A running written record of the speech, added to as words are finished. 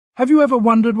Have you ever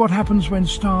wondered what happens when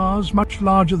stars, much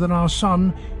larger than our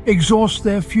sun, exhaust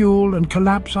their fuel and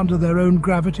collapse under their own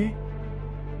gravity?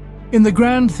 In the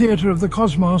grand theatre of the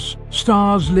cosmos,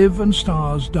 stars live and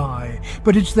stars die,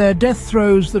 but it's their death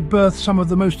throes that birth some of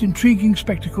the most intriguing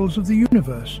spectacles of the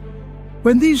universe.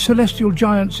 When these celestial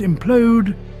giants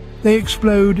implode, they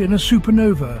explode in a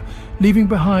supernova, leaving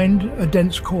behind a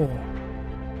dense core.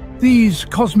 These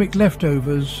cosmic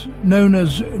leftovers, known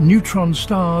as neutron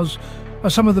stars, are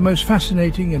some of the most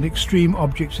fascinating and extreme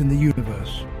objects in the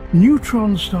universe.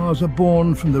 Neutron stars are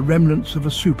born from the remnants of a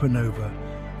supernova,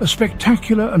 a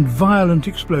spectacular and violent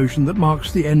explosion that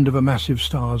marks the end of a massive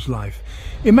star's life.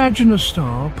 Imagine a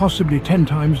star, possibly 10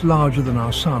 times larger than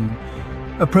our sun,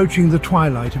 approaching the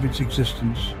twilight of its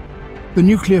existence. The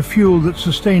nuclear fuel that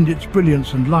sustained its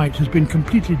brilliance and light has been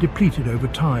completely depleted over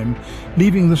time,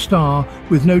 leaving the star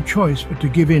with no choice but to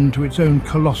give in to its own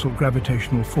colossal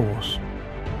gravitational force.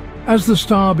 As the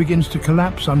star begins to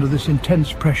collapse under this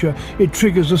intense pressure, it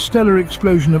triggers a stellar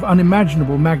explosion of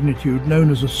unimaginable magnitude known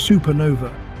as a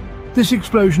supernova. This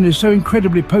explosion is so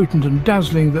incredibly potent and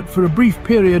dazzling that for a brief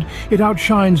period it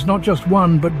outshines not just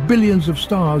one but billions of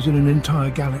stars in an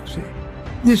entire galaxy.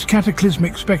 This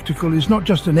cataclysmic spectacle is not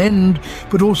just an end,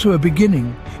 but also a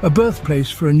beginning, a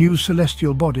birthplace for a new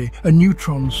celestial body, a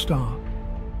neutron star.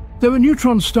 Though a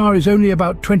neutron star is only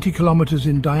about 20 kilometers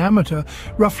in diameter,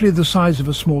 roughly the size of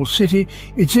a small city,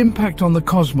 its impact on the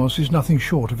cosmos is nothing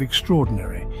short of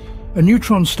extraordinary. A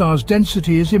neutron star's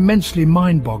density is immensely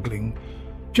mind-boggling.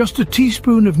 Just a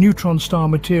teaspoon of neutron star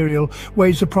material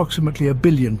weighs approximately 1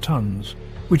 billion tons,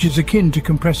 which is akin to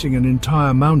compressing an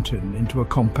entire mountain into a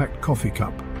compact coffee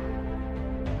cup.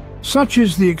 Such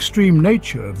is the extreme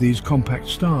nature of these compact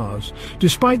stars.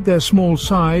 Despite their small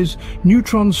size,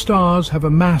 neutron stars have a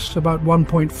mass about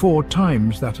 1.4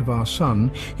 times that of our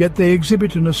Sun, yet they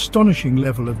exhibit an astonishing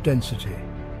level of density.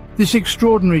 This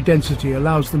extraordinary density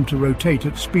allows them to rotate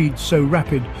at speeds so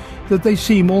rapid that they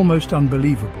seem almost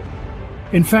unbelievable.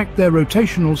 In fact, their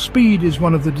rotational speed is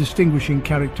one of the distinguishing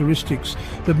characteristics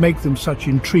that make them such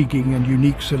intriguing and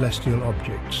unique celestial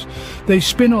objects. They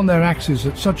spin on their axes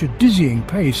at such a dizzying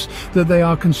pace that they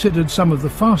are considered some of the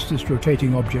fastest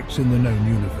rotating objects in the known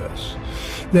universe.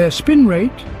 Their spin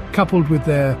rate, coupled with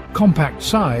their compact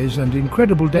size and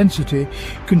incredible density,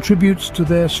 contributes to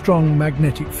their strong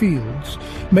magnetic fields,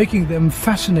 making them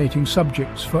fascinating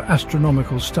subjects for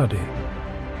astronomical study.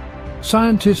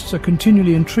 Scientists are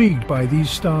continually intrigued by these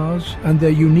stars and their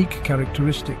unique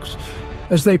characteristics,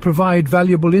 as they provide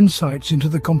valuable insights into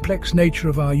the complex nature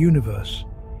of our universe.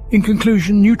 In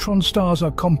conclusion, neutron stars are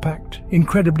compact,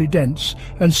 incredibly dense,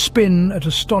 and spin at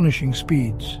astonishing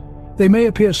speeds. They may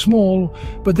appear small,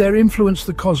 but their influence on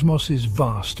the cosmos is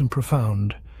vast and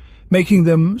profound, making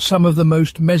them some of the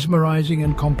most mesmerizing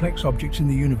and complex objects in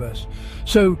the universe.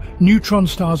 So, neutron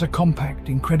stars are compact,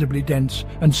 incredibly dense,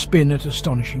 and spin at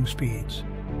astonishing speeds.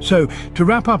 So, to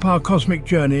wrap up our cosmic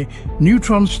journey,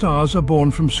 neutron stars are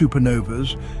born from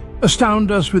supernovas, astound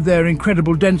us with their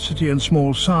incredible density and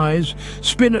small size,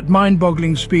 spin at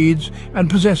mind-boggling speeds, and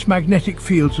possess magnetic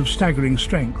fields of staggering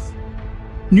strength.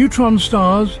 Neutron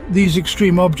stars, these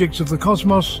extreme objects of the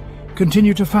cosmos,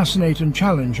 continue to fascinate and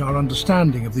challenge our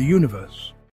understanding of the universe.